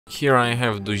Here I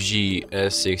have DOOGEE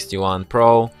S61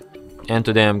 Pro, and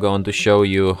today I'm going to show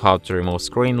you how to remove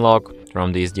screen lock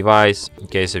from this device in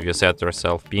case if you set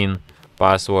yourself PIN,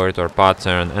 password or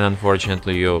pattern and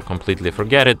unfortunately you completely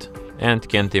forget it and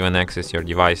can't even access your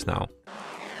device now.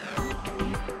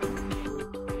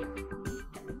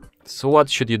 So what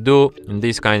should you do in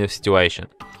this kind of situation?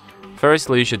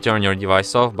 Firstly, you should turn your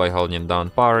device off by holding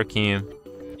down power key,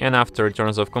 and after it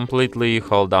turns off completely,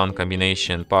 hold down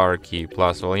combination power key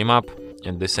plus volume up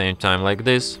at the same time like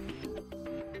this.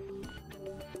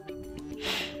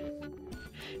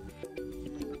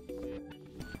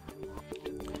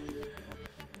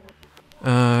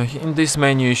 In this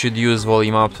menu you should use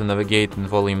volume up to navigate and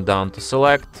volume down to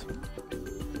select.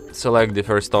 Select the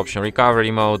first option, recovery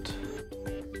mode.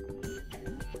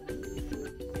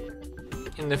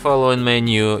 In the following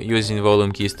menu, using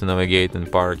volume keys to navigate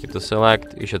and power key to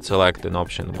select, you should select an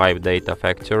option wipe data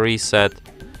factory reset,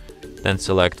 then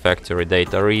select factory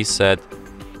data reset,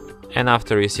 and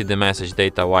after you see the message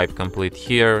data wipe complete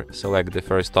here, select the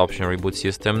first option reboot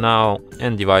system now,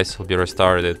 and device will be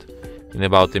restarted in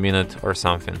about a minute or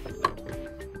something.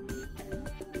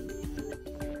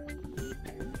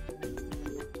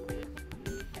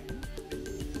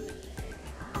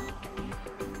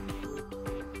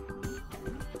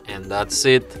 And that's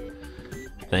it.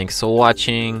 Thanks for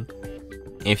watching.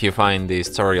 If you find this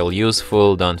tutorial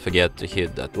useful, don't forget to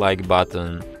hit that like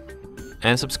button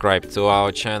and subscribe to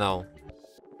our channel.